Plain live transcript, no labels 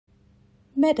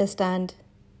Medurstand.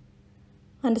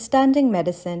 Understanding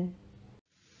Medicine.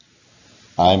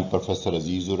 I'm Professor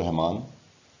Aziz-ur-Rehman,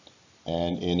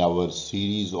 and in our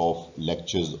series of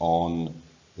lectures on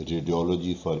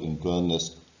radiology for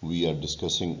internists, we are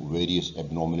discussing various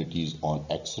abnormalities on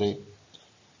X-ray.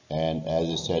 And as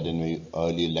I said in my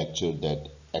earlier lecture, that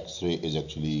X-ray is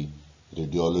actually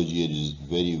radiology. It is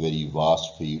very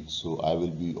vast field. So I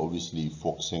will be obviously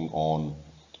focusing on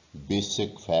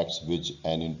basic facts which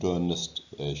an internist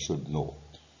should know.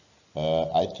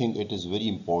 I think it is very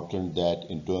important that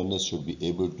internists should be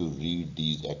able to read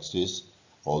these X-rays,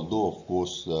 although of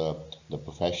course the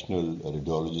professional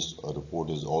radiologist report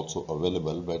is also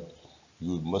available, but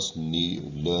you must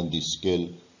learn the skill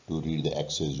to read the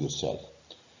X-rays yourself.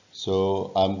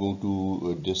 So I'm going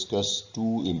to discuss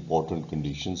two important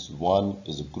conditions. One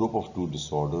is a group of two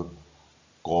disorder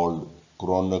called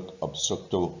chronic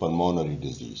obstructive pulmonary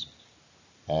disease.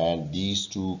 And these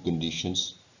two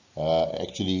conditions,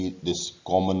 actually this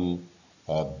common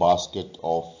basket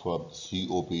of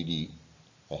COPD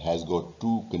has got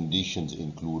two conditions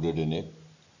included in it,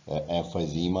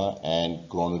 emphysema and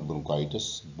chronic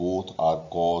bronchitis. Both are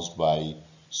caused by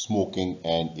smoking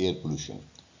and air pollution.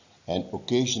 And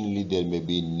occasionally there may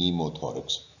be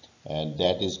pneumothorax, and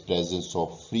that is presence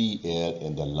of free air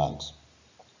in the lungs.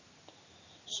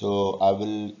 So I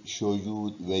will show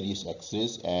you various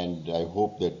X-rays, and I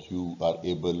hope that you are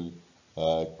able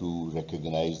to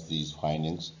recognize these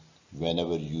findings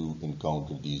whenever you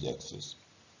encounter these X-rays.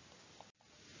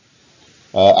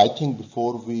 I think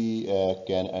before we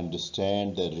can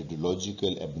understand the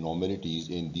radiological abnormalities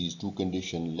in these two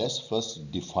conditions, let's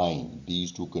first define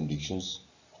these two conditions.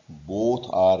 Both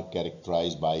are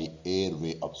characterized by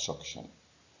airway obstruction.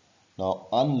 Now,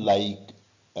 unlike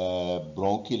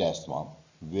bronchial asthma,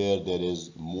 where there is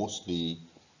mostly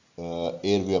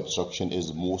airway obstruction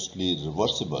is mostly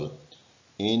reversible,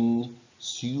 in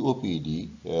COPD,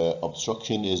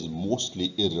 obstruction is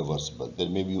mostly irreversible. There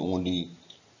may be only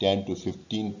 10 to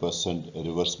 15%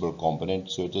 reversible component,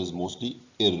 so it is mostly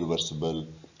irreversible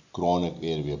chronic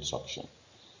airway obstruction.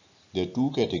 There are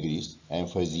two categories,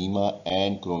 emphysema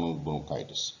and chronic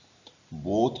bronchitis.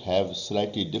 Both have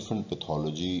slightly different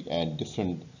pathology and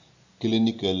different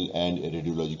clinical and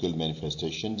radiological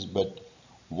manifestations, but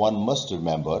one must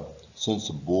remember, since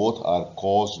both are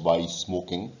caused by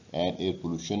smoking and air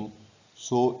pollution,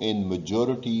 so in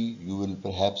majority you will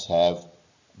perhaps have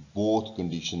both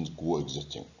conditions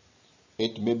coexisting.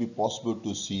 It may be possible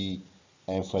to see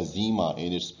emphysema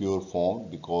in its pure form,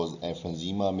 because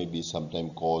emphysema may be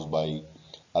sometimes caused by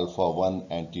alpha-1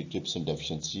 antitrypsin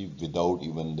deficiency without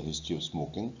even the history of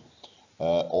smoking.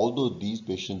 Although these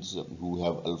patients who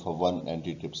have alpha-1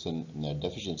 antitrypsin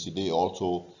deficiency, they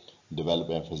also develop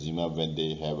emphysema when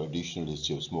they have additional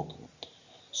history of smoking.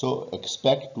 So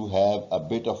expect to have a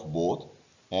bit of both,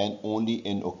 and only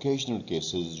in occasional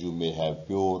cases you may have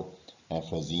pure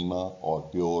emphysema or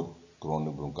pure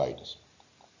chronic bronchitis.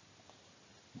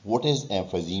 What is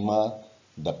emphysema?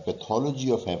 The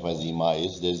pathology of emphysema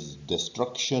is this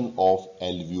destruction of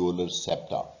alveolar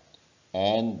septa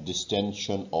and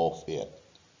distension of air.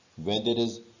 When there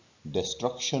is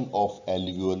destruction of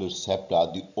alveolar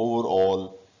septa, the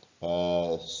overall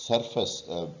surface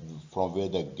from where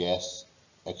the gas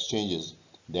exchanges,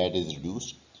 that is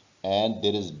reduced, and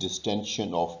there is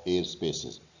distension of air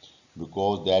spaces,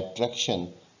 because that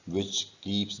traction which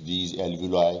keeps these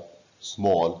alveoli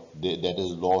small, that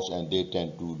is lost, and they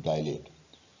tend to dilate.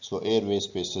 So airway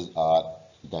spaces are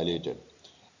dilated,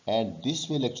 and this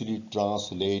will actually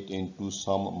translate into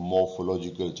some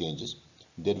morphological changes.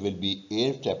 There will be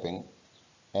air trapping,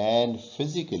 and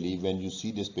physically when you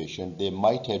see this patient, they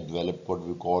might have developed what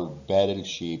we call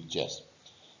barrel-shaped chest.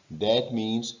 That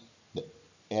means the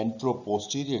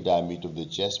anteroposterior diameter of the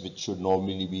chest, which should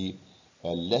normally be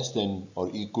less than or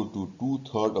equal to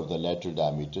 2/3 of the lateral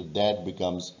diameter, that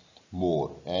becomes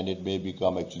more, and it may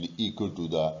become actually equal to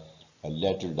the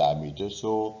lateral diameter.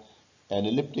 So an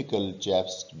elliptical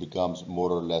chest becomes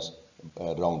more or less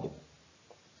rounded.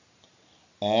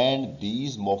 And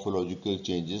these morphological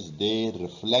changes, they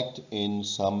reflect in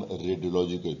some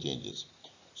radiological changes.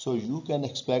 So you can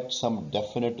expect some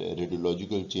definite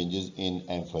radiological changes in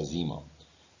emphysema.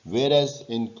 Whereas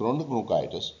in chronic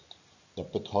bronchitis, the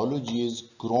pathology is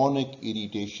chronic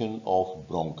irritation of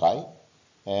bronchi,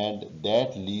 and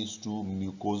that leads to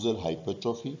mucosal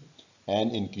hypertrophy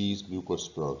and increased mucus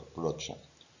production.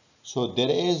 So there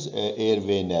is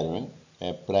airway narrowing.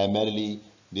 Primarily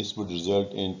this would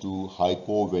result into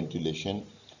hypoventilation,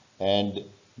 and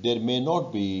there may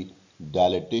not be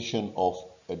dilatation of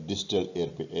distal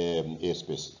air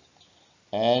spaces.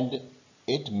 And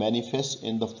it manifests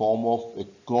in the form of a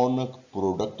chronic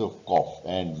productive cough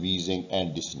and wheezing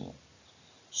and dyspnea.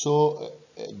 So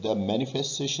the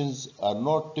manifestations are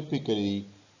not typically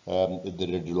the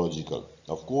radiological.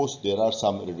 Of course, there are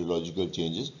some radiological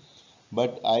changes,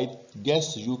 but I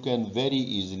guess you can very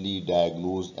easily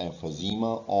diagnose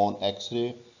emphysema on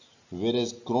X-ray,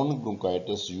 whereas chronic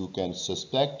bronchitis you can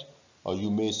suspect, or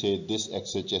you may say this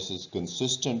XHS is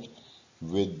consistent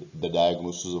with the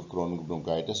diagnosis of chronic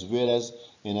bronchitis, whereas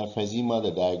in emphysema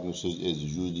the diagnosis is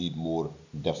usually more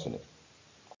definite.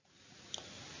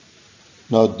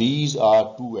 Now these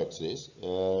are two X-rays.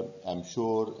 I'm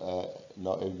sure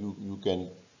now you can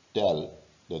tell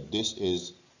that this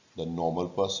is the normal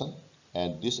person,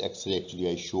 and this X-ray actually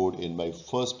I showed in my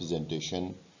first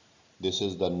presentation. This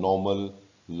is the normal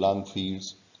lung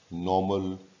fields,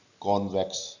 normal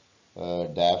convex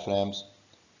diaphragms,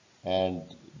 and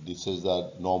this is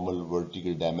the normal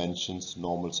vertical dimensions,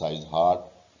 normal size heart,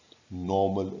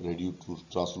 normal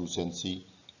radiotranslucency,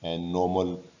 and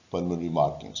normal pulmonary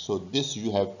markings. So this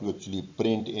you have to actually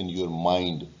print in your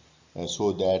mind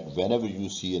so that whenever you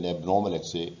see an abnormal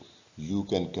X-ray, you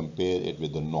can compare it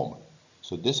with the normal.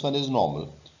 So this one is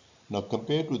normal. Now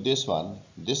compared to this one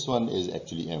is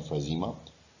actually emphysema.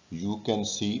 You can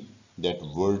see that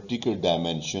vertical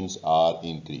dimensions are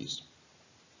increased.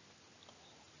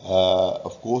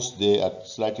 Of course, they are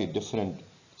slightly different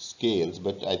scales,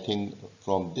 but I think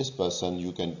from this person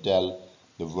you can tell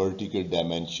the vertical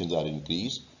dimensions are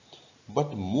increased.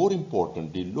 But more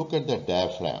importantly, look at the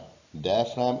diaphragm.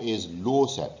 Diaphragm is low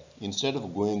set. Instead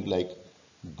of going like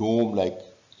dome-like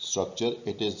structure,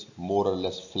 it is more or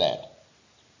less flat.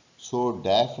 So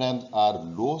diaphragms are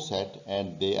low set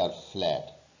and they are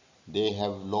flat. They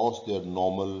have lost their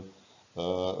normal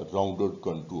rounded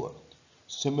contour.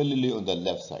 Similarly on the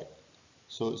left side.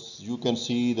 So you can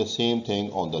see the same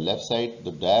thing on the left side.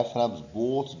 The diaphragms,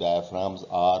 both diaphragms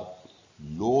are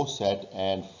low set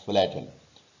and flattened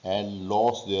and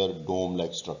lost their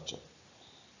dome-like structure.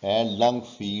 And lung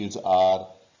fields are,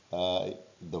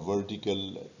 the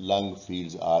vertical lung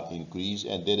fields are increased,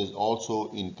 and there is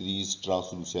also increased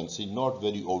translucency, not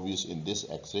very obvious in this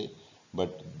X-ray,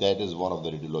 but that is one of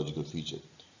the radiological features.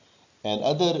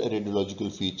 Another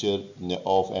radiological feature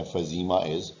of emphysema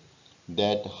is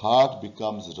that heart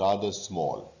becomes rather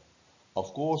small.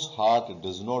 Of course, heart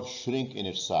does not shrink in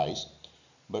its size,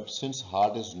 but since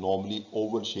heart is normally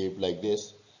oval shaped like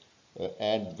this,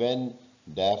 and when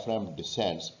diaphragm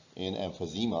descends in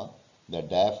emphysema, the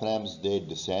diaphragms they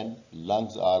descend,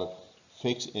 lungs are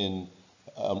fixed in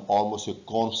almost a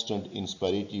constant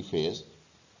inspiratory phase.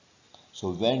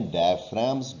 So when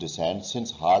diaphragms descend,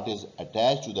 since heart is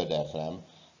attached to the diaphragm,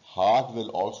 heart will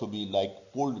also be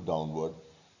like pulled downward,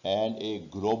 and a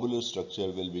globular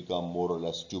structure will become more or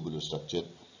less tubular structure.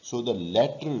 So the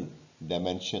lateral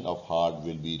dimension of heart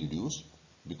will be reduced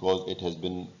because it has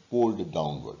been pulled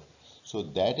downward. So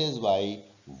that is why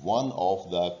one of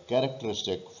the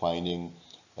characteristic finding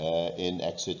in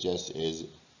XHS is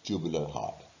tubular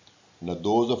heart. Now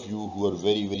those of you who are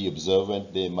very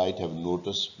observant, they might have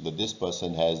noticed that this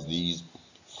person has these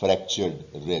fractured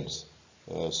ribs.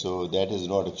 So that is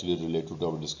not actually related to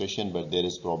our discussion, but there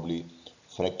is probably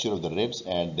fracture of the ribs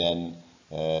and then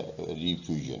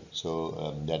refusion.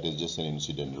 So that is just an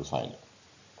incidental finding.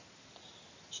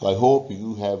 So I hope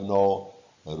you have now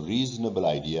a reasonable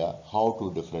idea how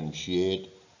to differentiate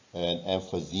an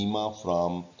emphysema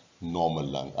from normal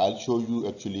lung. I'll show you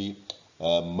actually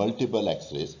multiple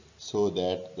X-rays so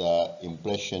that the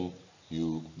impression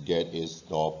you get is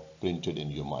now printed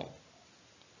in your mind.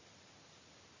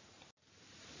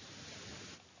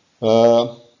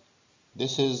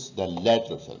 This is the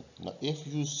lateral film. Now if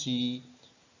you see,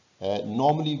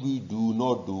 normally we do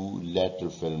not do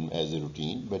lateral film as a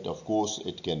routine, but of course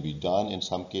it can be done in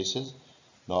some cases.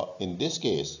 Now in this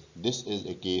case, this is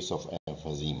a case of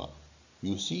emphysema.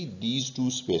 You see these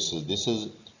two spaces, this is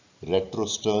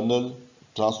retrosternal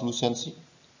translucency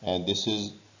and this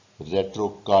is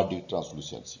retrocardiac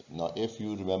translucency. Now if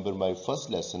you remember my first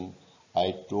lesson,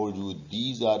 I told you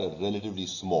these are relatively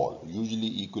small, usually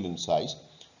equal in size.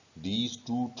 These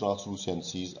two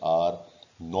translucencies are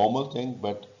normal thing,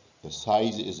 but the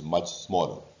size is much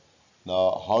smaller.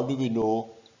 Now how do we know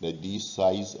that these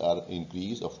size are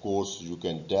increased? Of course you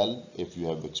can tell if you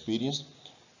have experience,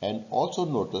 and also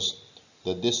notice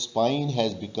that this spine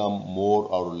has become more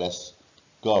or less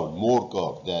curved, more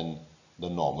curved than the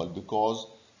normal, because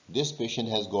this patient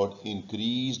has got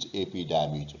increased AP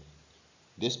diameter.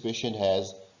 This patient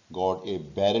has got a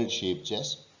barrel-shaped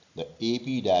chest. The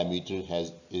AP diameter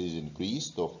is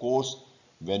increased. So of course,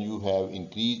 when you have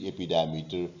increased AP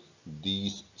diameter,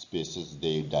 these spaces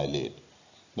they dilate.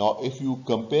 Now, if you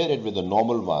compare it with the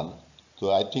normal one,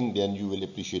 so I think then you will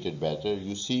appreciate it better.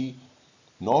 You see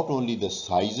not only the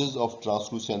sizes of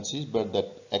translucencies, but the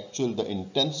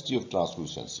intensity of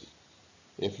translucency.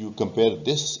 If you compare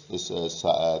this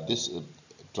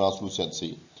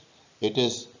translucency, it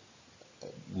is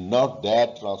not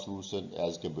that translucent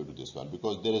as compared to this one,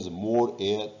 because there is more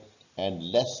air and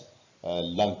less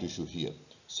lung tissue here.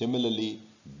 Similarly,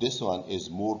 this one is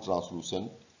more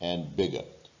translucent and bigger.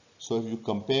 So if you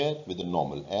compare with the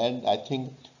normal, and I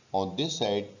think on this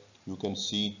side you can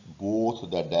see both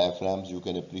the diaphragms, you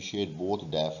can appreciate both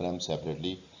diaphragms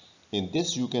separately. In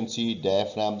this you can see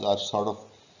diaphragms are sort of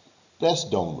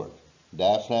pressed downward.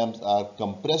 Diaphragms are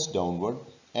compressed downward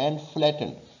and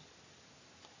flattened,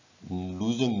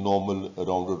 losing normal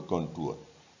rounded contour.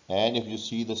 And if you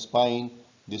see the spine,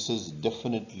 this is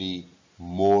definitely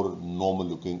more normal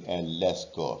looking and less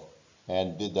curved.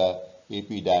 And the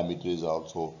AP diameter is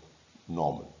also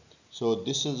normal. So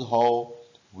this is how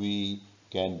we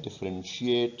can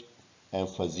differentiate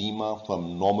emphysema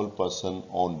from normal person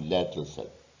on lateral film.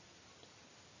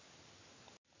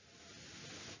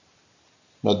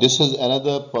 Now this is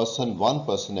another person, one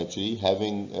person actually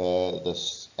having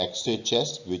this X-ray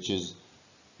chest, which is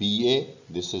PA,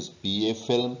 this is PA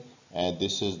film, and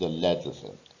this is the lateral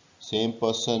film. Same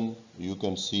person, you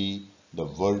can see the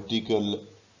vertical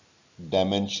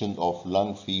dimension of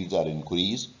lung fields are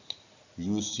increased.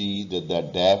 You see that the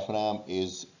diaphragm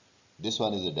is, this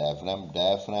one is the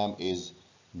diaphragm is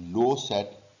low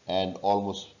set and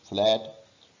almost flat.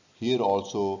 Here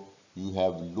also you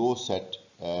have low set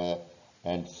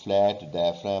and flat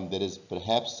diaphragm. There is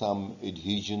perhaps some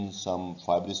adhesion, some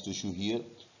fibrous tissue here.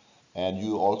 And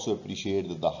you also appreciate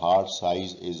that the heart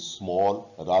size is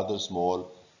small, rather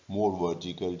small, more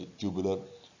vertical, tubular,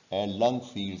 and lung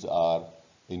fields are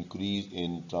increased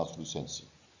in translucency.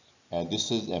 And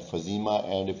this is emphysema,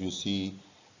 and if you see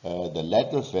the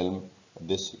lateral film,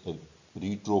 this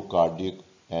retrocardiac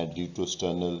and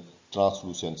retrosternal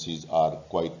translucencies are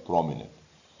quite prominent.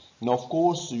 Now, of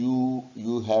course,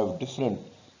 you have different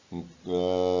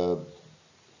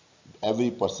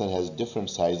every person has different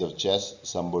size of chest.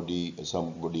 Somebody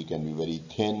can be very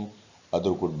thin,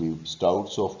 other could be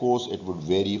stout. So of course it would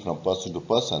vary from person to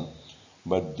person,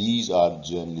 but these are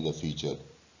generally the feature.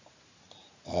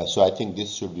 So I think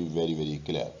this should be very, very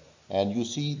clear. And you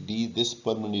see this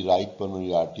pulmonary, right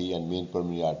pulmonary artery and main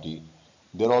pulmonary artery,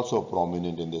 they're also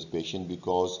prominent in this patient,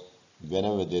 because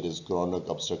whenever there is chronic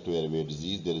obstructive airway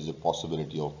disease, there is a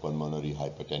possibility of pulmonary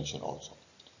hypertension also.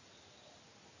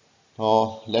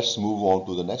 Now let's move on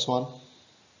to the next one.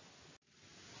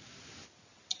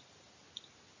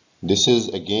 This is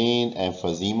again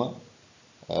emphysema.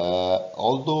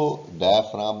 Although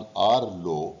diaphragms are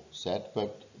low set,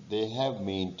 but they have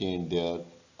maintained their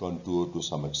contour to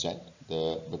some extent.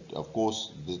 But of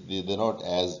course, they're not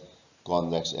as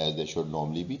convex as they should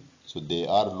normally be. So they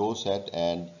are low set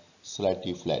and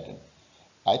slightly flattened.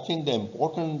 I think the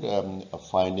important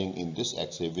finding in this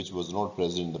X-ray, which was not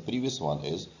present in the previous one,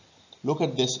 is look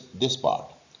at this part.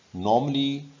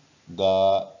 Normally,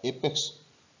 the apex,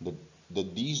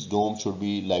 these domes should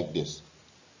be like this,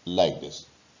 like this.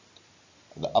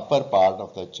 The upper part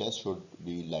of the chest should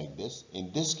be like this.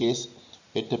 In this case,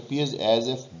 it appears as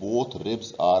if both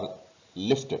ribs are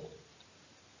lifted.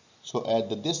 So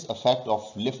this effect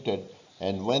of lifted,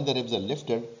 and when the ribs are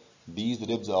lifted, these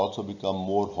ribs also become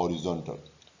more horizontal.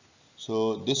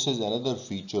 So this is another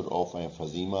feature of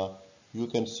emphysema. You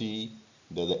can see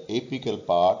that the apical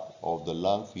part of the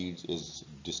lung fields is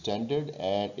distended,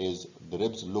 and the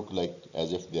ribs look like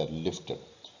as if they are lifted.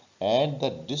 And the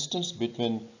distance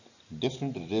between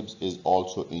different ribs is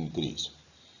also increased.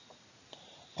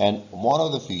 And one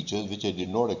of the features, which I did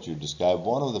not actually describe,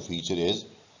 one of the feature is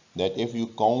that if you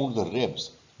count the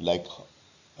ribs,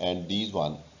 and these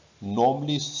one,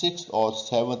 normally 6th or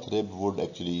 7th rib would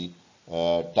actually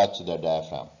touch the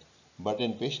diaphragm. But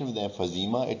in patient with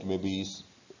emphysema, it may be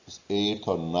 8th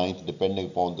or 9th, depending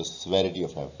upon the severity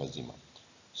of emphysema.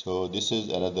 So this is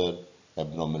another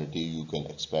abnormality you can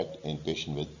expect in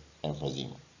patient with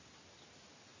emphysema.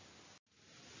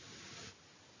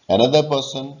 Another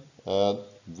person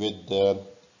with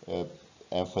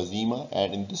emphysema,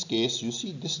 and in this case you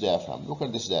see this diaphragm. Look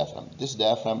at this diaphragm. This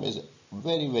diaphragm is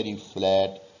very, very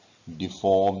flat,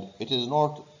 deformed. It is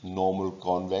not normal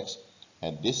convex,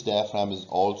 and this diaphragm is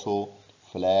also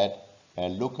flat.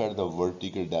 And look at the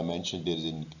vertical dimension. There is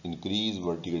an increased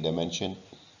vertical dimension,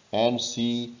 and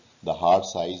see the heart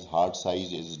size. Heart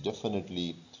size is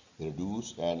definitely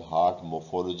reduced, and heart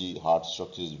morphology, heart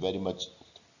structure is very much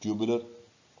tubular.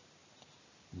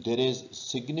 there is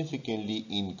significantly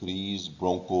increased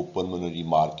bronchopulmonary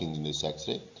markings in this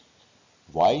X-ray.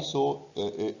 Why so?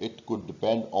 It could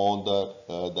depend on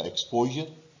the exposure.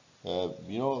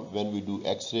 When we do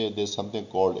X-ray, there's something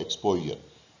called exposure.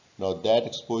 Now that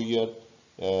exposure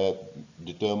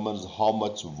determines how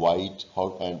much white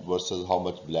and versus how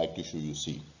much black tissue you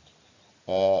see.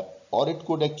 Or it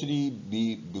could actually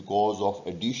be because of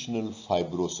additional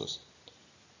fibrosis.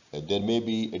 There may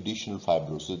be additional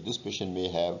fibrosis. This patient may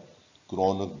have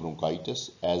chronic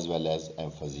bronchitis as well as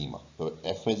emphysema. So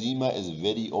emphysema is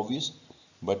very obvious,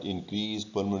 but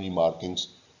increased pulmonary markings,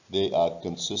 they are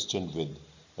consistent with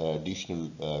additional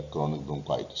chronic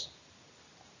bronchitis.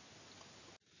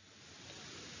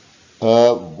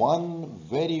 One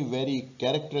very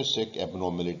characteristic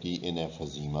abnormality in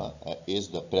emphysema is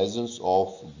the presence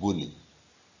of bullae.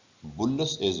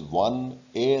 Bullous is one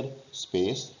air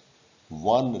space,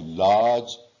 one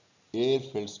large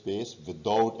air-filled space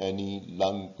without any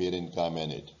lung parenchyma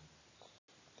in it.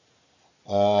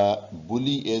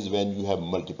 Bullae is when you have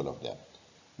multiple of them.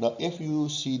 Now, if you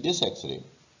see this X-ray,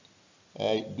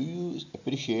 do you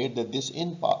appreciate that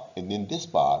in this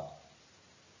part,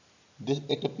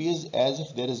 it appears as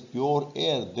if there is pure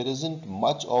air. There isn't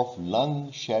much of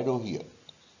lung shadow here.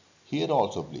 Here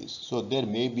also, please. So there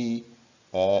may be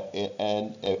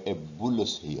a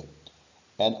bullous here.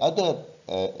 And other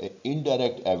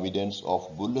indirect evidence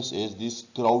of bullous is this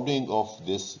crowding of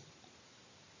this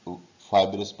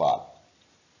fibrous part.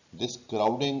 This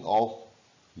crowding of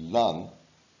lung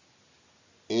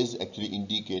is actually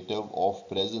indicative of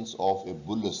presence of a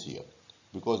bullous here,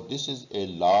 because this is a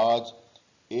large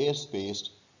airspace,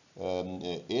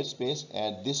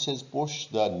 and this has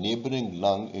pushed the neighboring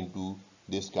lung into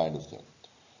this kind of thing.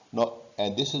 Now,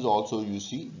 and this is also, you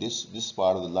see, this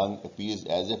part of the lung appears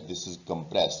as if this is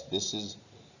compressed. This is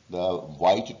the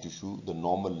white tissue, the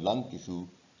normal lung tissue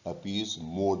appears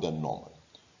more than normal.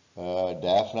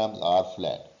 Diaphragms are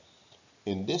flat.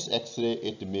 In this X-ray,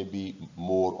 it may be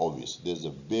more obvious. There's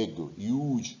a big,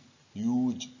 huge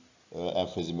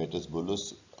emphysematous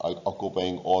bullous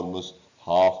occupying almost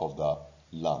half of the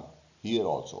lung. Here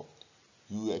also,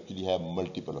 you actually have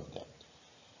multiple of them.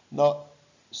 Now,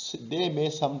 they may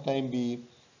sometimes be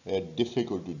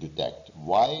difficult to detect.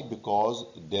 Why? Because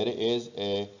there is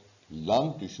a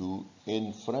lung tissue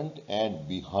in front and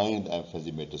behind the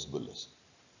emphysematous bullous.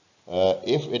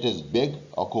 If it is big,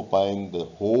 occupying the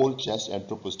whole chest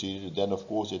anteroposterior, then of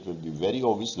course it will be very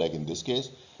obvious, like in this case.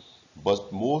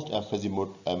 But most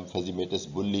emphysematous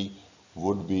bullae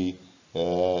would be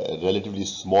relatively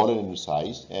smaller in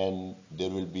size, and there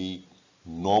will be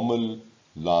normal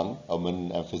lung,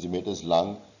 emphysematous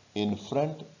lung in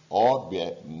front or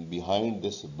behind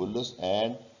this bullous,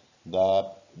 and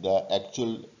the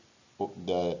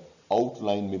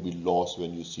outline may be lost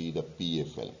when you see the PA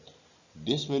film.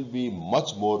 This will be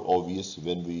much more obvious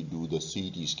when we do the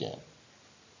CT scan.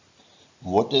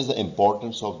 What is the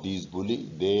importance of these bullae?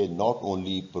 They not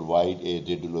only provide a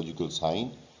radiological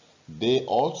sign, they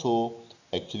also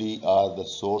actually are the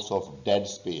source of dead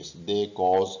space. They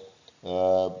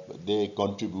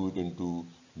contribute into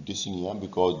dyspnea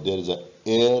because there is an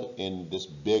air in this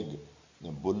big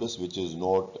bullous which is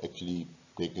not actually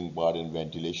taking part in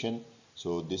ventilation.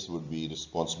 So this would be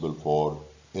responsible for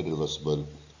irreversible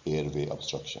airway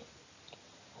obstruction.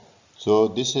 So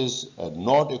this is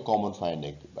not a common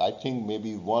finding. I think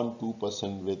maybe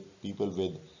 1-2% with people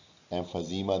with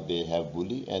emphysema, they have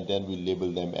bullae, and then we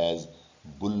label them as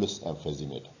bullous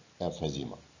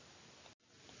emphysema.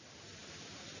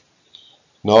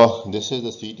 Now, this is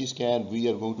the CT scan. We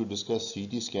are going to discuss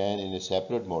CT scan in a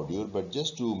separate module, but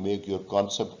just to make your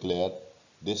concept clear,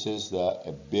 this is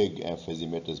a big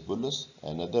emphysematous bullous,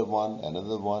 another one,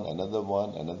 another one, another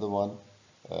one, another one,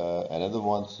 another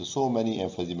one. So many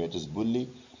emphysematous bullae,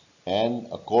 and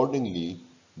accordingly,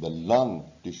 the lung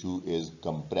tissue is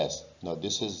compressed. Now,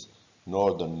 this is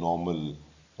not the normal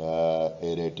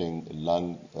aerating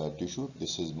lung tissue.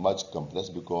 This is much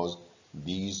compressed because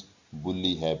these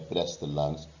bullae have pressed the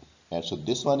lungs, and so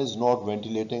this one is not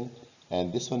ventilating,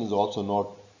 and this one is also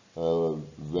not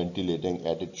ventilating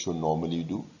as it should normally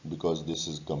do because this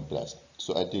is compressed.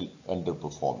 So it will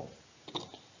underperform.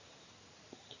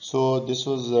 So this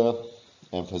was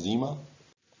emphysema.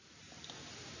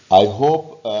 I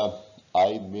hope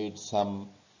I made some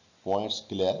points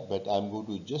clear, but I'm going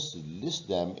to just list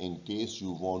them in case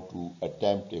you want to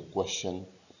attempt a question.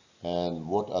 And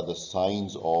what are the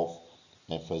signs of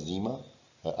emphysema?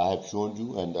 I have shown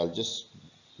you, and I'll just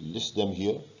list them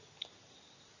here.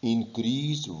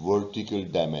 Increased vertical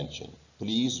dimension.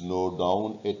 Please note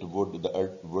down,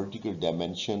 the vertical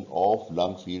dimension of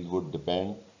lung field would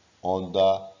depend on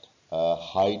the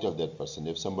height of that person.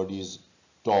 If somebody is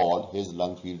tall, his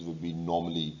lung fields will be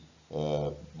normally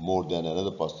more than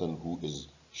another person who is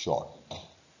short.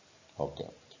 Okay.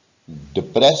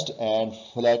 Depressed and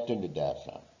flattened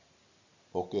diaphragm.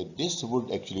 Okay, this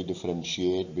would actually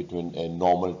differentiate between a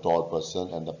normal tall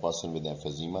person and the person with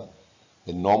emphysema.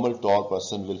 A normal tall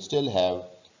person will still have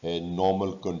a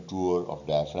normal contour of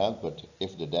diaphragm, but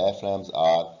if the diaphragms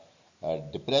are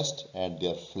depressed and they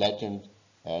are flattened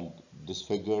and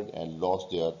disfigured and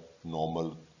lost their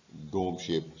normal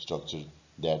dome-shaped structure,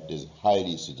 that is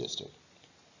highly suggestive.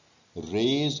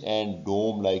 Raised and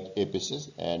dome-like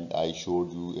apices, and I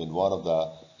showed you in one of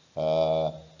the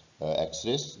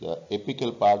X-rays, the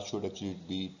apical part should actually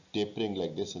be tapering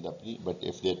like this in the upper, but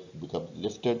if they become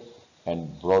lifted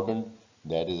and broadened,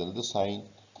 that is another sign.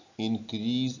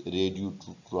 Increased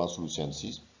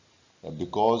radiotranslucencies,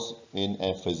 because in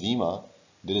emphysema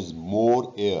there is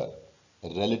more air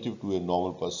relative to a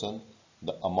normal person.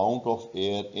 The amount of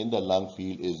air in the lung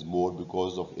field is more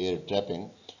because of air trapping,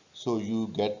 so you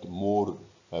get more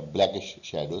blackish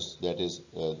shadows. That is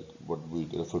what we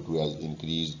refer to as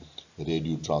increased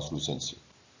radiotranslucency.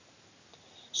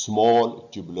 Small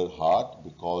tubular heart,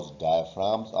 because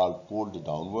diaphragms are pulled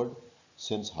downward.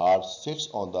 Since heart sits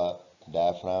on the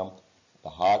diaphragm, the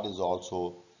heart is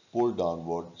also pulled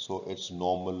downward, so its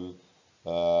normal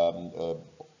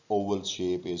oval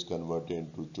shape is converted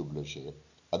into tubular shape.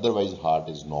 Otherwise, heart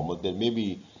is normal. There may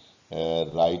be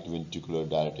right ventricular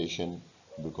dilatation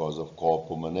because of cor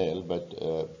pulmonale, but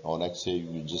on X-ray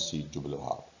you just see tubular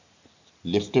heart.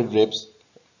 Lifted ribs,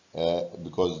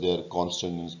 because they are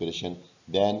constant inspiration,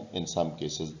 then in some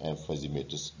cases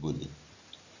emphysematous bully.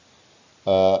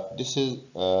 This is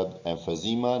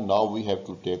emphysema. Now we have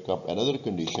to take up another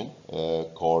condition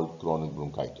called chronic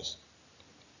bronchitis.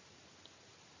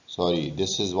 Sorry,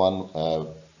 this is one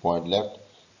point left.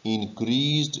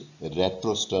 Increased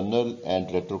retrosternal and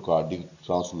retrocardiac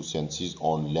translucencies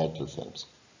on lateral films.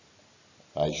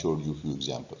 I showed you a few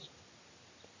examples.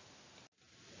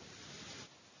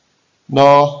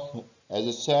 Now, as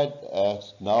I said,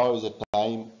 now is the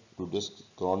time to discuss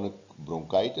chronic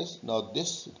bronchitis. Now,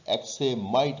 this X-ray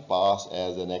might pass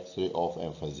as an X-ray of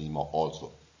emphysema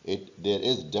also. There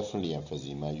is definitely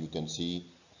emphysema. You can see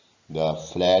the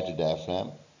flat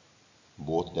diaphragm.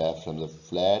 Both diaphragms are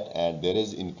flat and there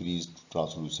is increased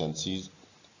translucencies.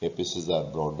 Apices are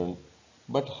broadened.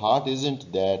 But heart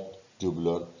isn't that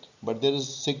tubular, but there is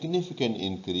significant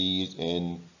increase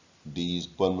in these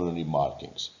pulmonary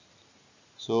markings.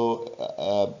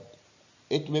 So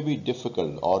it may be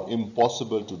difficult or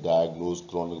impossible to diagnose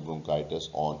chronic bronchitis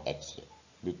on X-ray,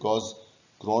 because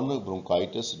chronic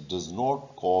bronchitis does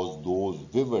not cause those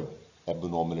vivid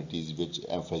abnormalities which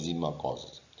emphysema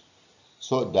causes.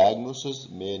 So diagnosis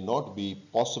may not be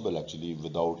possible actually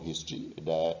without history.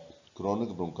 The chronic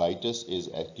bronchitis is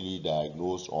actually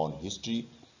diagnosed on history.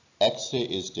 X-ray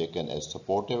is taken as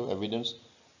supportive evidence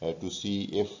to see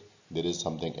if there is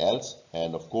something else,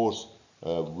 and of course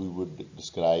we would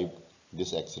describe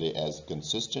this X-ray as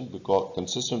consistent, because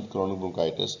consistent with chronic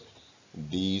bronchitis,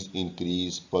 these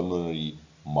increase pulmonary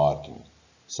marking.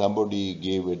 Somebody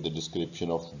gave it the description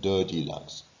of dirty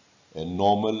lungs. A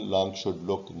normal lung should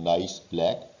look nice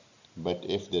black, but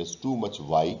if there's too much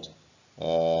white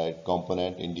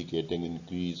component indicating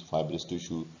increased fibrous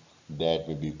tissue, that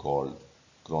may be called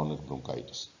chronic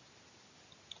bronchitis.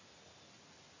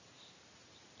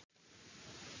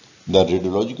 The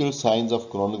radiological signs of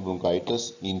chronic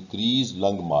bronchitis: increased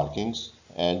lung markings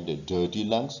and dirty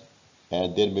lungs,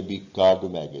 and there may be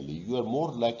cardiomegaly. You are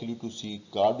more likely to see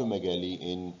cardiomegaly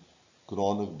in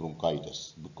chronic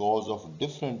bronchitis because of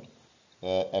different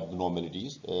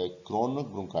abnormalities. Chronic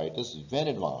bronchitis, when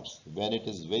it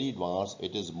is very advanced,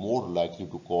 it is more likely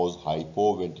to cause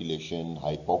hypoventilation,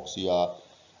 hypoxia,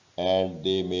 and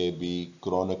they may be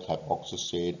chronic hypoxic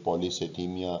state,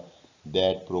 polycythemia,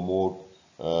 that promote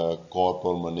cor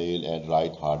pulmonale and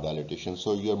right heart dilatation.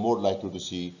 So you are more likely to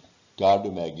see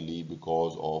cardiomegaly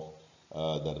because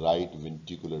of the right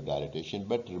ventricular dilatation.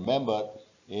 But remember,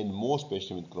 in most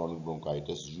patients with chronic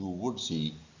bronchitis, you would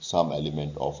see some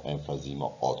element of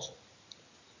emphysema also.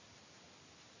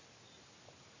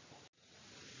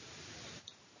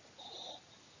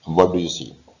 What do you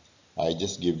see? I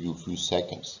just give you a few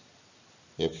seconds.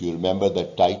 If you remember the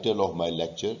title of my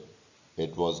lecture,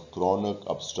 it was chronic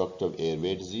obstructive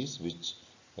airway disease, which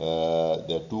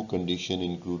there are two conditions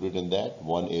included in that.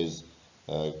 One is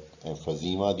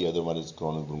emphysema, the other one is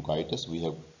chronic bronchitis. We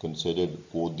have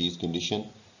considered both these conditions,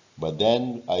 but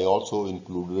then I also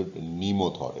included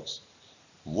pneumothorax.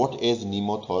 What is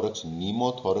pneumothorax?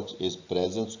 Pneumothorax is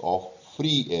presence of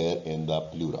free air in the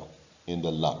pleura, in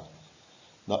the lung.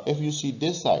 Now if you see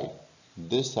this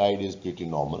side is pretty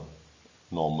normal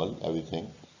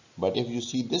everything. But if you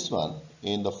see this one,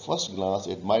 in the first glance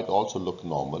it might also look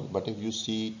normal, but if you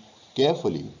see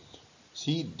carefully,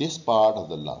 see this part of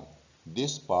the lung,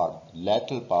 this part,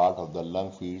 lateral part of the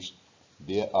lung fields,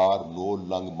 there are no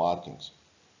lung markings.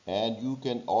 And you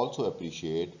can also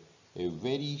appreciate a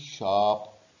very sharp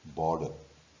border.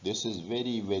 This is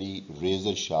very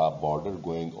razor sharp border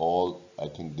going all, I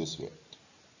think, this way.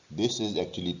 This is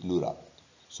actually pleura.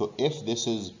 So if this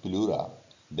is pleura,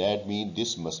 that means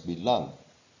this must be lung,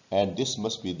 and this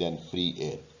must be then free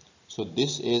air. So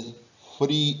this is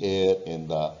free air in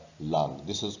the lung.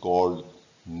 This is called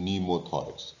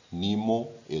pneumothorax. Pneumo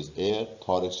is air,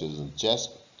 thorax is in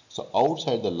chest. So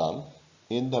outside the lung,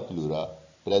 in the pleura,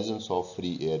 presence of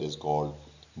free air is called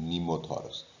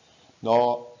pneumothorax.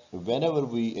 Now, whenever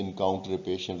we encounter a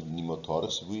patient with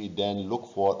pneumothorax, we then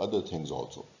look for other things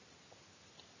also.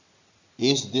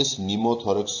 Is this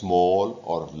pneumothorax small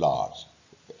or large?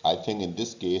 I think in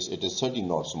this case it is certainly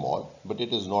not small, but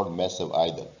it is not massive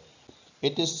either.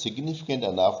 It is significant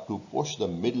enough to push the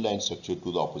midline structure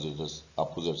to the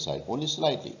opposite side, only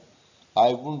slightly.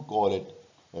 I wouldn't call it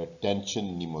a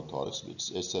tension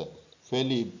pneumothorax. It's a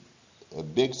fairly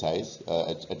big size,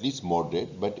 at least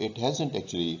moderate, but it hasn't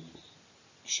actually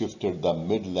shifted the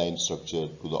midline structure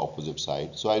to the opposite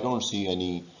side. So I don't see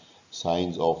any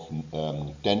signs of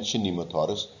tension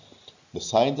pneumothorax. The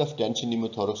signs of tension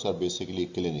pneumothorax are basically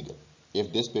clinical.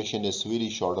 If this patient is severely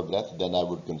short of breath, then I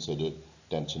would consider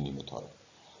tension pneumothorax.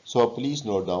 So please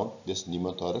note down this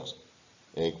pneumothorax,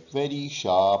 a very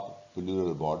sharp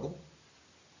pleural border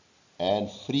and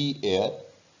free air.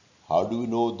 How do we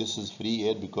know this is free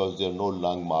air? Because there are no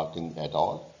lung marking at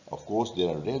all. Of course, there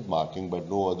are red marking, but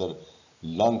no other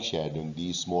lung shadowing,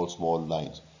 these small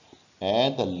lines.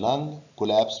 And the lung,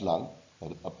 collapsed lung,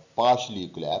 partially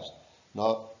collapsed.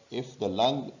 Now, if the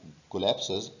lung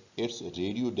collapses, its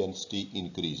radiodensity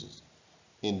increases.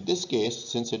 In this case,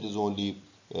 since it is only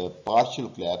partial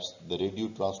collapse, the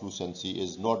radiotranslucency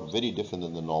is not very different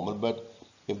than the normal, but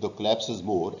if the collapse is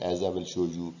more, as I will show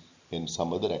you in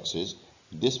some other x-rays,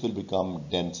 this will become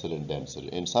denser and denser.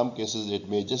 In some cases, it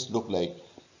may just look like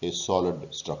a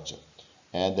solid structure.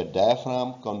 And the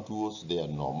diaphragm contours, they are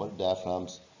normal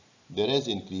diaphragms. There is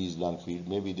increased lung field.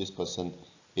 Maybe this person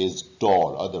is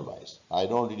tall otherwise. I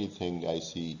don't really think I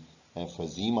see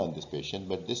emphysema in this patient,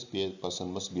 but this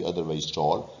person must be otherwise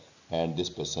tall, and this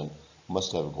person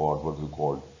must have got what we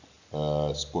call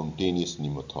spontaneous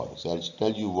pneumothorax. I'll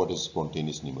tell you what is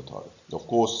spontaneous pneumothorax. Of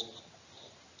course,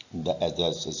 as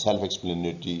a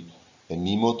self-explanatory, a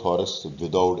pneumothorax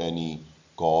without any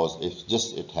cause, if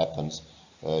just it happens,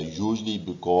 usually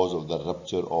because of the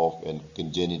rupture of a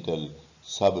congenital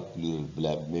subpleural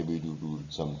bleb, maybe due to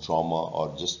some trauma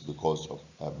or just because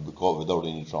without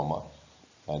any trauma.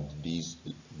 And these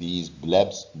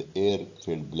blebs, the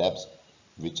air-filled blebs,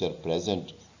 which are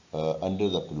present under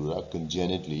the pleura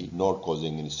congenitally, not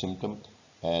causing any symptom,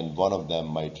 and one of them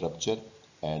might rupture,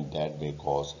 and that may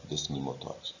cause this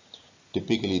pneumothorax.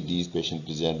 Typically, these patients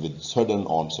present with sudden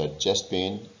onset chest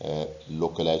pain,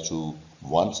 localized to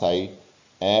one side,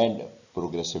 and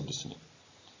progressive dyspnea.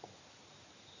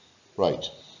 Right,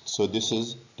 so this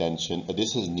is tension,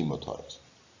 this is pneumothorax.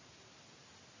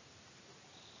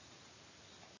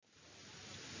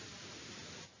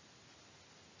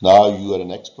 Now you are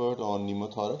an expert on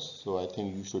pneumothorax, so I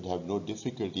think you should have no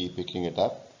difficulty picking it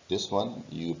up. This one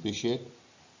you appreciate.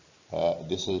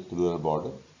 This is pleural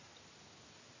border.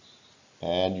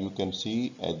 And you can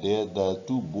see there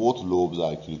both lobes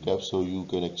are actually kept, so you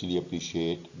can actually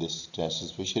appreciate this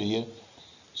transverse fissure here.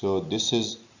 So this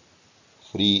is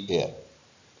free air.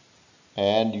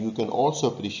 And you can also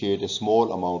appreciate a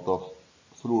small amount of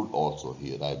fluid also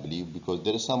here, I believe, because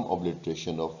there is some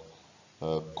obliteration of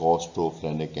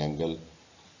costophrenic angle.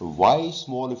 Why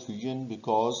small effusion?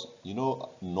 Because, you know,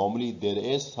 normally there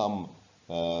is some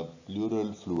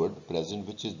pleural fluid present,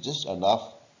 which is just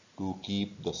enough to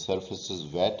keep the surfaces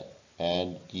wet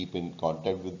and keep in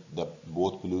contact with the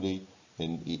both pleurae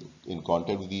in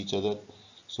contact with each other.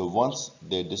 So once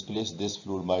they displace, this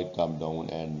fluid might come down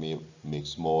and may make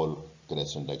small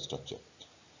crescent-like structure.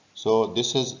 So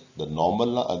this is the normal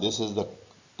lung, this is the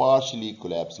partially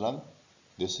collapsed lung,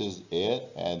 this is air,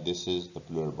 and this is the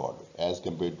pleural border. As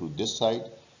compared to this side,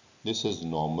 this is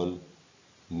normal.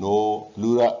 No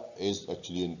pleura is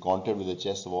actually in contact with the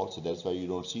chest wall, so that's why you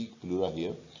don't see pleura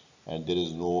here, and there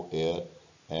is no air.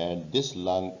 And this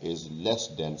lung is less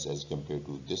dense as compared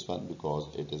to this one because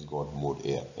it has got more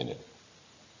air in it.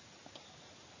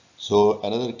 So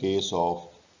another case of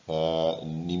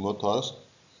pneumothorax.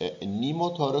 In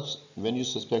pneumothorax, when you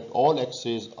suspect, all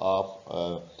X-rays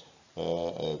of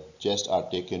chest are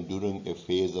taken during a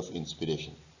phase of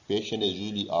inspiration. Patient is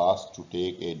usually asked to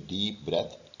take a deep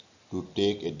breath, to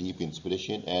take a deep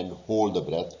inspiration and hold the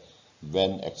breath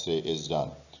when X-ray is done.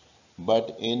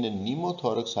 But in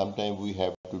pneumothorax, sometimes we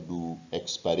have to do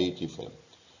expiratory film,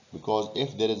 because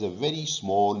if there is a very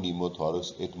small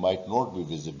pneumothorax, it might not be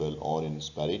visible on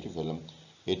inspiratory film.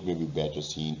 It may be better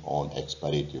seen on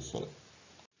expiratory film.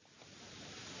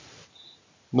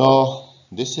 Now,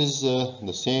 this is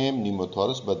the same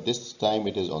pneumothorax, but this time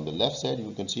it is on the left side.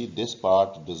 You can see this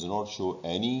part does not show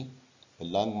any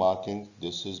lung marking.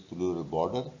 This is pleural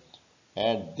border,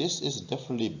 and this is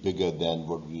definitely bigger than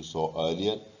what we saw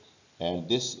earlier. And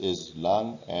this is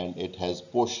lung, and it has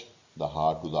pushed the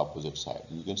heart to the opposite side.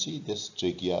 You can see this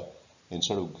trachea,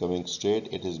 instead of going straight,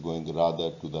 it is going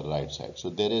rather to the right side. So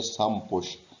there is some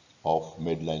push of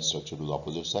midline structure to the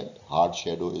opposite side. Heart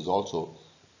shadow is also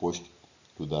pushed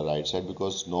to the right side,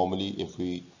 because normally if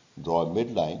we draw a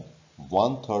midline,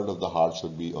 1/3 of the heart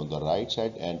should be on the right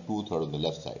side and 2/3 on the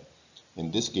left side.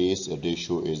 In this case, the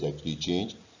ratio is actually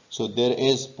changed. So there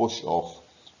is push of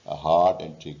a heart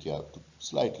and trachea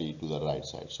slightly to the right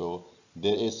side. So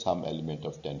there is some element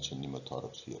of tension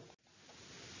pneumothorax here.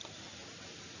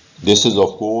 This is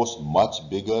of course much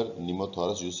bigger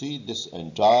pneumothorax. You see this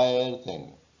entire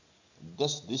thing,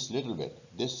 this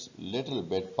little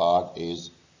bit part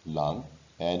is lung,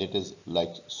 and it is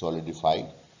like solidified.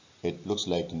 It looks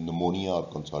like pneumonia or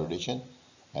consolidation,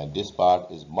 and this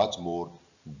part is much more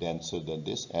denser than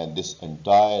this, and this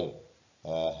entire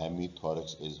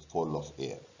hemithorax is full of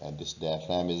air, and this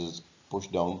diaphragm is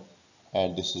pushed down,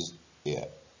 and this is air.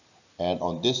 And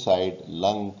on this side,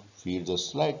 lung fields are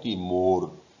slightly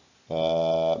more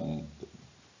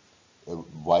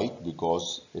white,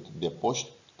 because they're pushed,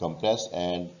 compressed,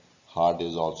 and heart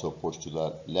is also pushed to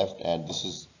the left. And this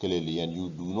is clearly, and you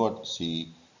do not see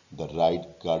the right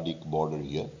cardiac border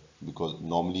here, because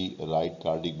normally right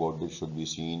cardiac border should be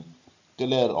seen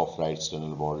clear of right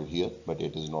sternal border here, but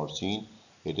it is not seen.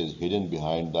 It is hidden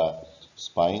behind the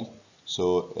spine.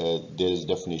 So there is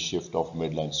definitely shift of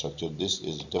midline structure. This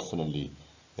is definitely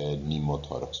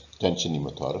pneumothorax, tension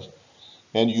pneumothorax.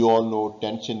 And you all know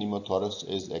tension pneumothorax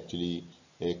is actually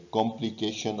a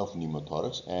complication of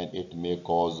pneumothorax, and it may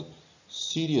cause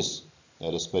serious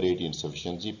respiratory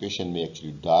insufficiency. Patient may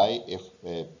actually die if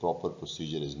a proper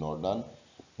procedure is not done.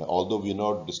 Although we are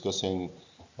not discussing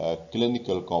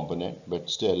clinical component, but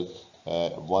still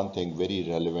one thing very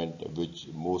relevant, which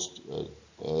most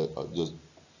just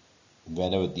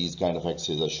whenever these kind of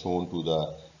X-rays are shown to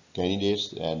the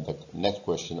candidates, and the next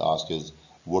question asked is,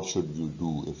 what should you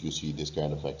do if you see this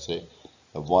kind of X-ray?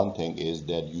 One thing is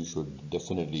that you should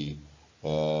definitely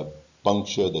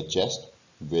puncture the chest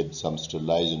with some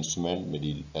sterilized instrument,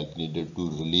 maybe needed to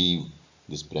relieve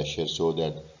this pressure, so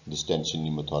that this tension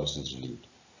pneumothorax is relieved.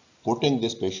 Putting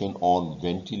this patient on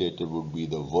ventilator would be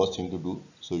the worst thing to do.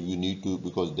 So you need to,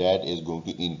 because that is going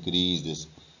to increase this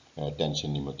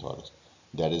tension pneumothorax.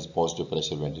 That is positive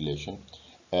pressure ventilation.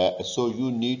 So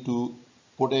you need to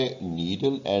put a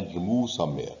needle and remove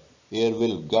some air. Air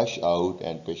will gush out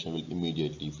and patient will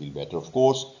immediately feel better. Of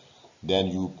course, then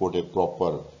you put a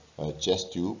proper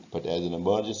chest tube, but as an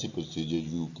emergency procedure,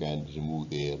 you can remove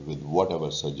air with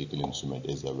whatever surgical instrument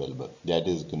is available. That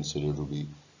is considered to be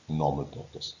normal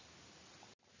practice.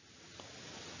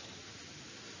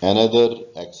 Another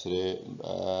X-ray,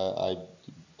 I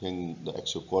think the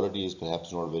X-ray quality is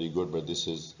perhaps not very good, but this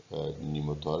is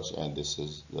pneumothorax, and this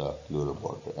is the pleural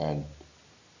border, and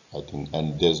I think,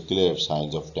 and there's clear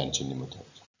signs of tension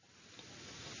pneumothorax.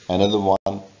 Another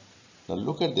one. Now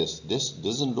look at this. This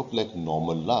doesn't look like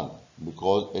normal lung,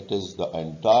 because it is the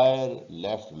entire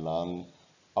left lung,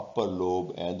 upper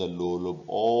lobe and the lower lobe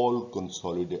all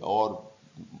consolidate or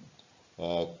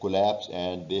collapse,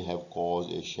 and they have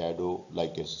caused a shadow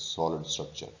like a solid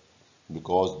structure,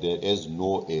 because there is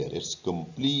no air. It's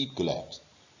complete collapse.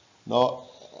 Now,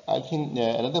 I think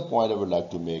another point I would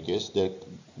like to make is that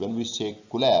when we say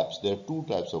collapse, there are two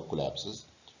types of collapses.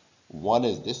 One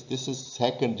is this is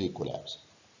secondary collapse.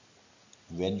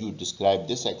 When you describe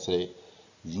this X-ray,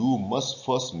 you must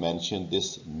first mention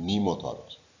this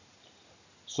pneumothorax.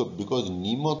 So because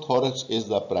pneumothorax is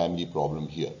the primary problem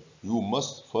here, you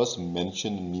must first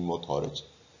mention pneumothorax,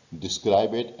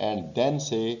 describe it, and then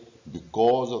say,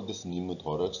 because of this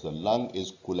pneumothorax, the lung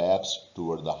is collapsed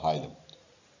toward the hilum,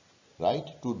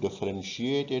 right? To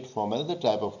differentiate it from another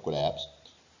type of collapse,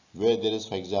 where there is,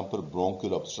 for example,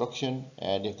 bronchial obstruction,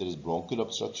 and if there is bronchial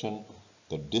obstruction,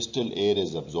 the distal air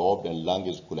is absorbed and lung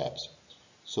is collapsed.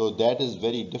 So that is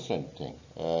very different thing.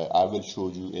 I will show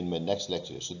you in my next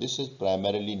lecture. So this is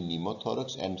primarily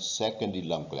pneumothorax and secondary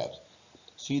lung collapse.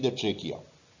 See the trachea.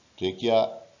 Trachea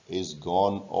is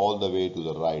gone all the way to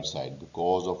the right side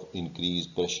because of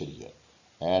increased pressure here.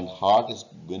 And heart has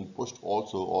been pushed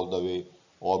also all the way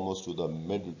almost to the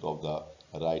middle of the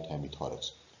right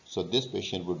hemithorax. So this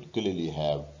patient would clearly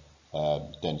have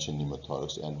tension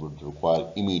pneumothorax and would require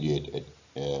immediate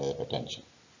attention.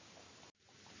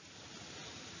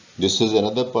 This is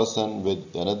another person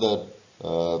with another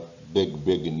big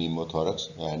pneumothorax,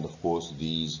 and of course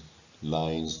these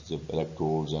lines, the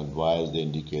electrodes and wires, they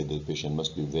indicate that the patient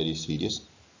must be very serious.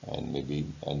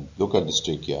 And look at this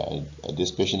trachea, and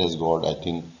this patient has got, I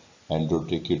think,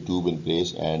 endotracheal tube in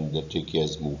place, and the trachea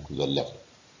has moved to the left.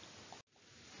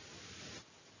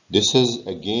 This is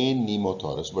again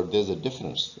pneumothorax, but there's a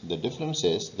difference. The difference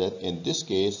is that in this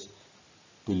case,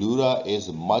 pleura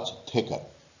is much thicker.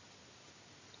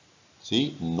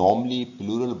 See, normally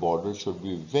pleural border should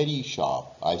be very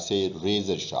sharp. I say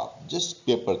razor sharp, just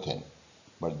paper thin.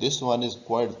 But this one is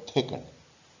quite thickened.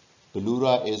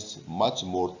 Pleura is much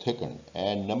more thickened.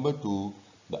 And number two,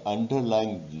 the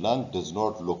underlying lung does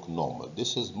not look normal.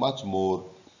 This is much more,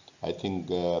 I think,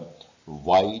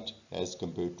 white as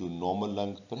compared to normal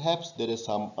lung. Perhaps there is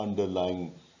some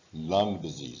underlying lung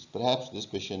disease. Perhaps this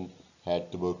patient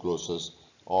had tuberculosis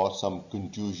or some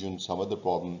contusion, some other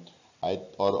problem,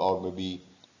 or maybe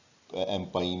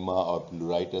empyema or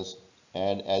pleuritis,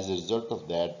 and as a result of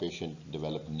that, patient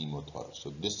developed pneumothorax. So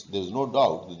there's no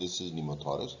doubt that this is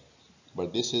pneumothorax,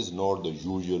 but this is not the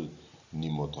usual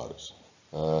pneumothorax.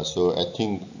 So I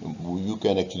think you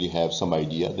can actually have some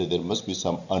idea that there must be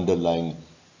some underlying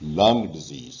lung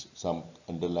disease, some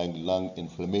underlying lung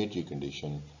inflammatory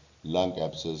condition, lung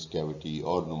abscess, cavity,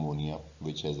 or pneumonia,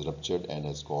 which has ruptured and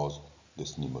has caused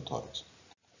this pneumothorax.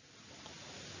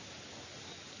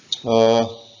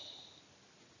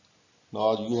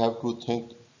 Now you have to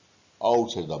think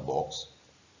outside the box.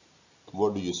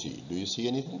 What do you see? Do you see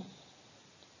anything?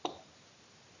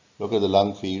 Look at the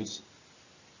lung fields.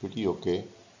 Pretty okay.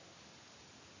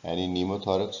 Any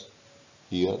pneumothorax?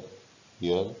 Here?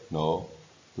 No.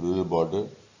 Pleural border?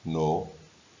 No.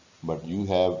 But you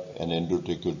have an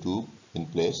endotracheal tube in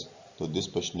place. So this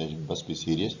patient must be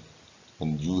serious.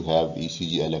 And you have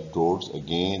ECG electrodes.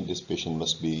 Again, this patient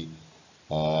must be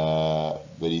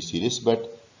very serious.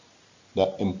 But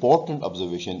the important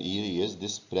observation here is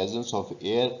this presence of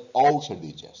air outside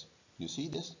the chest. You see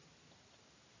this?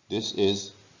 This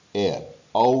is air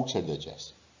outside the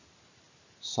chest.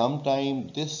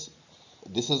 Sometimes this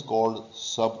is called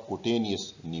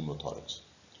subcutaneous pneumothorax.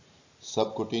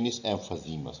 Subcutaneous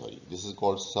emphysema, sorry. This is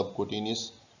called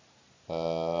subcutaneous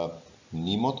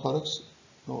pneumothorax.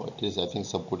 No, it is, I think,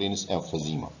 subcutaneous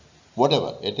emphysema.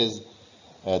 Whatever, it is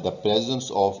the presence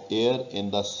of air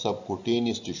in the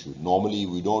subcutaneous tissue. Normally,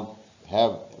 we don't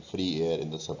have free air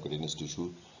in the subcutaneous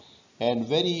tissue. And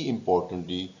very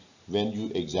importantly, when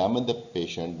you examine the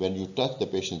patient, when you touch the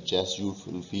patient's chest, you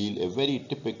will feel a very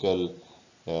typical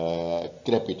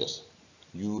crepitus.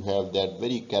 You have that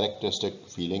very characteristic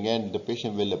feeling, and the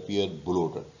patient will appear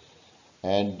bloated.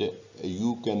 And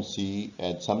you can see,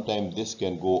 and sometimes this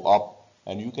can go up,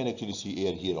 and you can actually see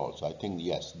air here also. I think,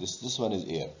 yes, this one is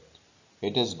air.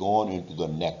 It has gone into the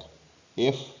neck.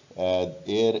 If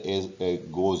air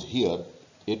goes here,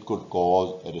 it could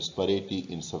cause a respiratory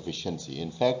insufficiency. In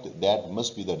fact, that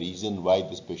must be the reason why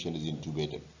this patient is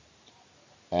intubated.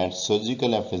 And surgical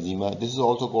emphysema, this is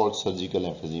also called surgical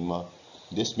emphysema.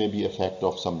 This may be effect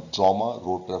of some trauma,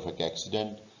 road traffic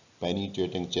accident,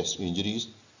 penetrating chest injuries,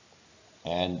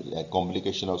 and a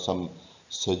complication of some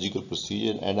surgical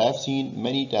procedure. And I've seen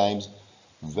many times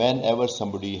whenever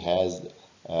somebody has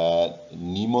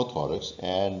pneumothorax,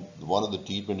 and one of the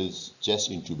treatment is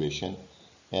chest intubation,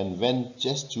 and when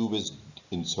chest tube is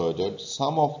inserted,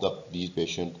 some of these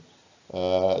patients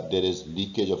there is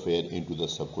leakage of air into the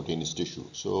subcutaneous tissue.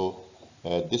 So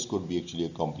this could be actually a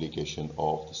complication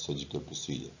of the surgical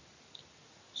procedure.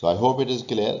 So I hope it is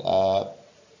clear.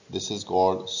 This is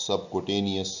called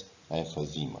subcutaneous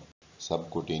emphysema.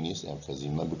 Subcutaneous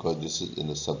emphysema, because this is in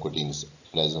the subcutaneous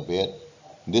presence of air.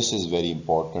 This is very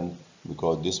important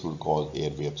because this will cause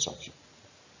airway obstruction.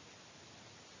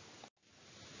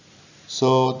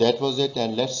 So that was it,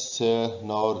 and let's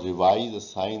now revise the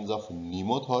signs of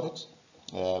pneumothorax.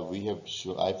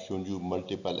 I've shown you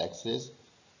multiple X-rays,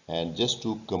 and just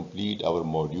to complete our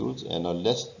modules, and now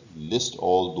let's list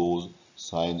all those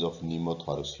signs of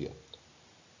pneumothorax here.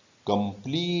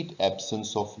 Complete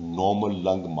absence of normal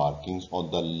lung markings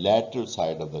on the lateral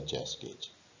side of the chest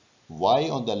cage. Why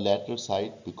on the lateral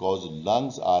side? Because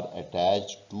lungs are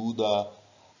attached to the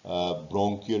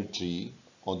bronchial tree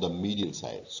on the medial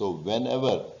side. So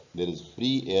whenever there is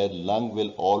free air, lung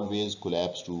will always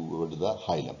collapse toward the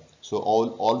hilum. So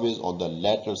always on the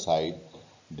lateral side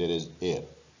there is air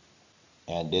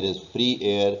and there is free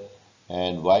air.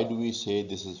 And why do we say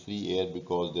this is free air?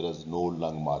 Because there is no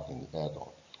lung marking at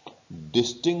all.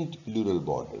 Distinct pleural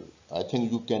border. I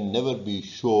think you can never be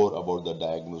sure about the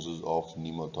diagnosis of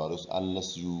pneumothorax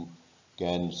unless you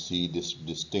can see this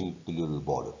distinct pleural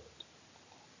border.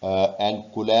 And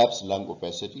collapsed lung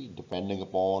opacity. Depending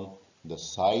upon the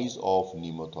size of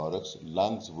pneumothorax,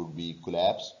 lungs would be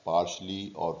collapsed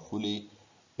partially or fully.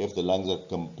 If the lungs are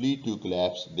completely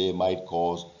collapsed, they might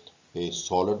cause a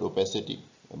solid opacity,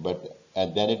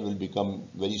 and then it will become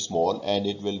very small and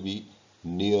it will be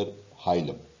near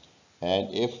hilum.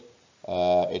 And if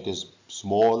it is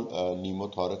small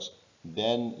pneumothorax,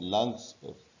 then lungs,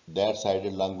 that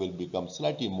sided lung will become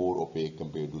slightly more opaque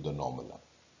compared to the normal lung.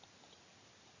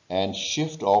 And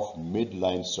shift of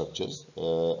midline structures,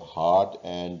 heart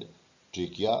and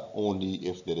trachea, only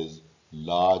if there is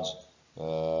large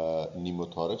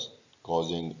pneumothorax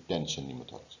causing tension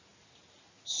pneumothorax.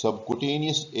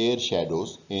 Subcutaneous air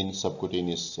shadows in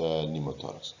subcutaneous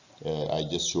pneumothorax. I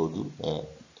just showed you,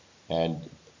 and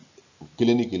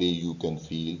clinically you can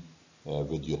feel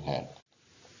with your hand.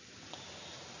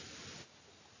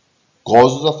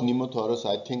 Causes of pneumothorax,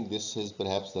 I think this is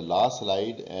perhaps the last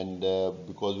slide, and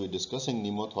because we're discussing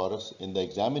pneumothorax in the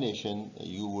examination,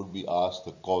 you would be asked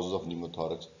the causes of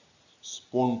pneumothorax.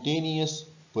 Spontaneous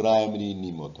primary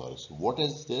pneumothorax. What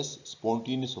is this?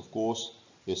 Spontaneous, of course,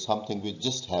 is something which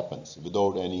just happens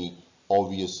without any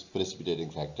obvious precipitating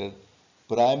factor.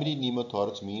 Primary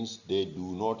pneumothorax means they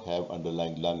do not have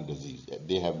underlying lung disease.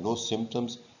 They have no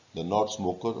symptoms, they're not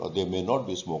smoker, or they may not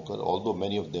be smoker, although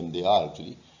many of them they are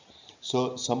actually.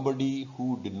 So somebody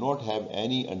who did not have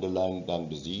any underlying lung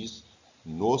disease,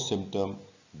 no symptom,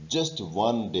 just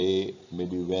one day,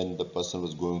 maybe when the person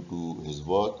was going to his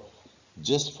work,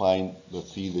 just feel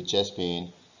the chest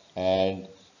pain and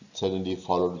suddenly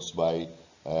followed by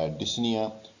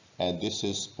dyspnea, and this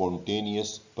is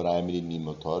spontaneous primary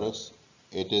pneumothorax.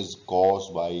 It is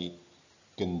caused by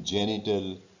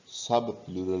congenital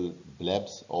subpleural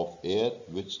blebs of air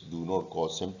which do not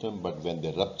cause symptom, but when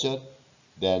they rupture,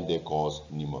 then they cause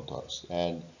pneumothorax.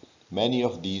 And many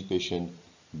of these patients,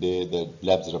 the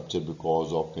blebs rupture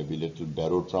because of maybe little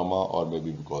barotrauma or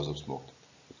maybe because of smoke.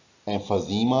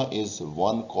 Emphysema is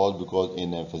one cause, because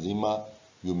in emphysema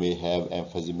you may have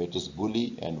emphysematous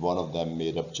bullae and one of them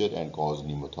may rupture and cause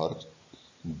pneumothorax.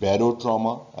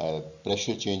 Barotrauma,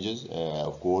 pressure changes,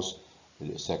 of course,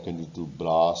 secondary to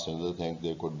blast and other things,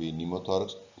 there could be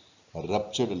pneumothorax.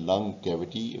 Ruptured lung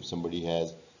cavity, if somebody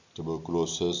has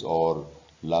tuberculosis or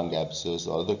lung abscess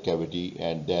or other cavity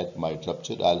and that might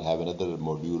rupture. I'll have another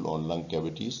module on lung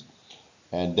cavities.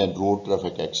 And then road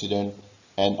traffic accident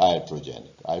and iatrogenic.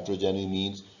 Iatrogenic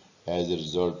means as a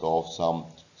result of some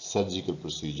surgical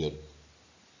procedure.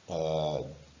 For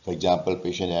example,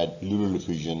 patient had pleural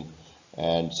effusion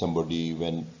and somebody,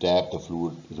 when tapped the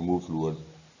fluid, removed fluid,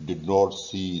 did not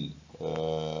seal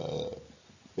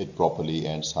it properly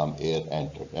and some air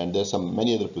entered. And there's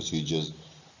many other procedures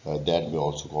that may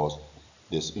also cause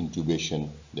this intubation,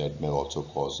 that may also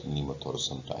cause pneumothorax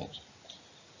sometimes.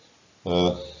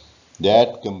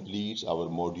 That completes our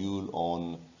module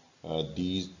on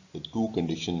these two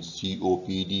conditions,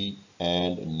 COPD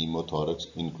and pneumothorax,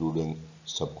 including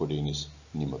subcutaneous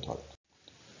pneumothorax.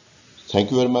 Thank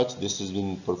you very much. This has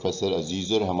been Professor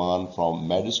Aziz-ur-Rehman from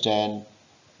Medurstand,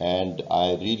 and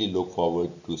I really look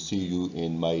forward to see you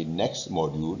in my next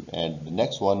module. And the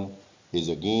next one is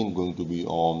again going to be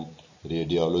on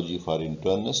radiology for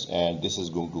internists, and this is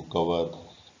going to cover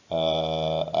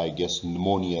I guess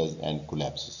pneumonias and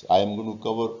collapses. I am going to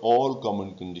cover all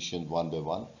common conditions one by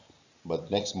one, but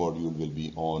next module will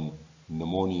be on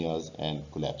pneumonias and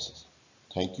collapses.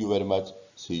 Thank you very much.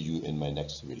 See you in my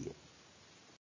next video.